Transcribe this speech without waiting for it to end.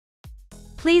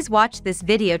Please watch this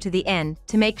video to the end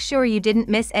to make sure you didn't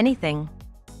miss anything.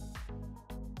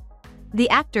 The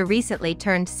actor recently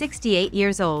turned 68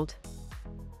 years old.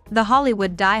 The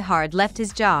Hollywood diehard left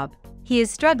his job. He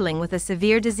is struggling with a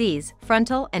severe disease,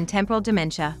 frontal and temporal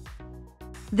dementia.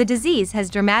 The disease has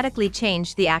dramatically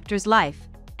changed the actor's life,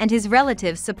 and his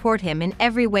relatives support him in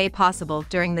every way possible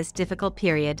during this difficult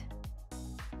period.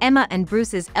 Emma and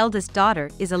Bruce's eldest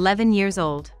daughter is 11 years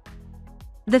old.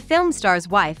 The film star's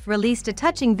wife released a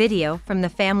touching video from the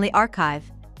family archive,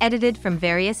 edited from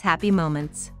various happy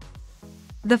moments.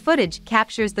 The footage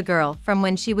captures the girl from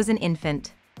when she was an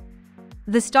infant.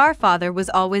 The star father was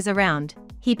always around.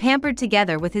 He pampered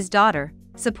together with his daughter,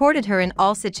 supported her in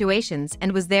all situations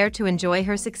and was there to enjoy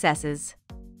her successes.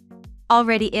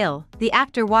 Already ill, the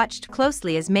actor watched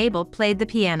closely as Mabel played the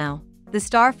piano. The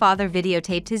star father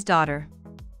videotaped his daughter.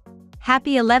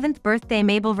 Happy 11th birthday,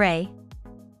 Mabel Ray.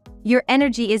 Your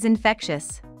energy is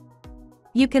infectious.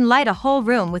 You can light a whole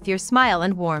room with your smile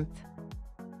and warmth.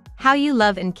 How you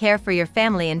love and care for your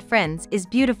family and friends is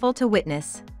beautiful to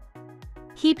witness.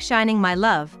 Keep shining, my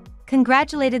love,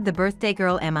 congratulated the birthday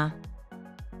girl Emma.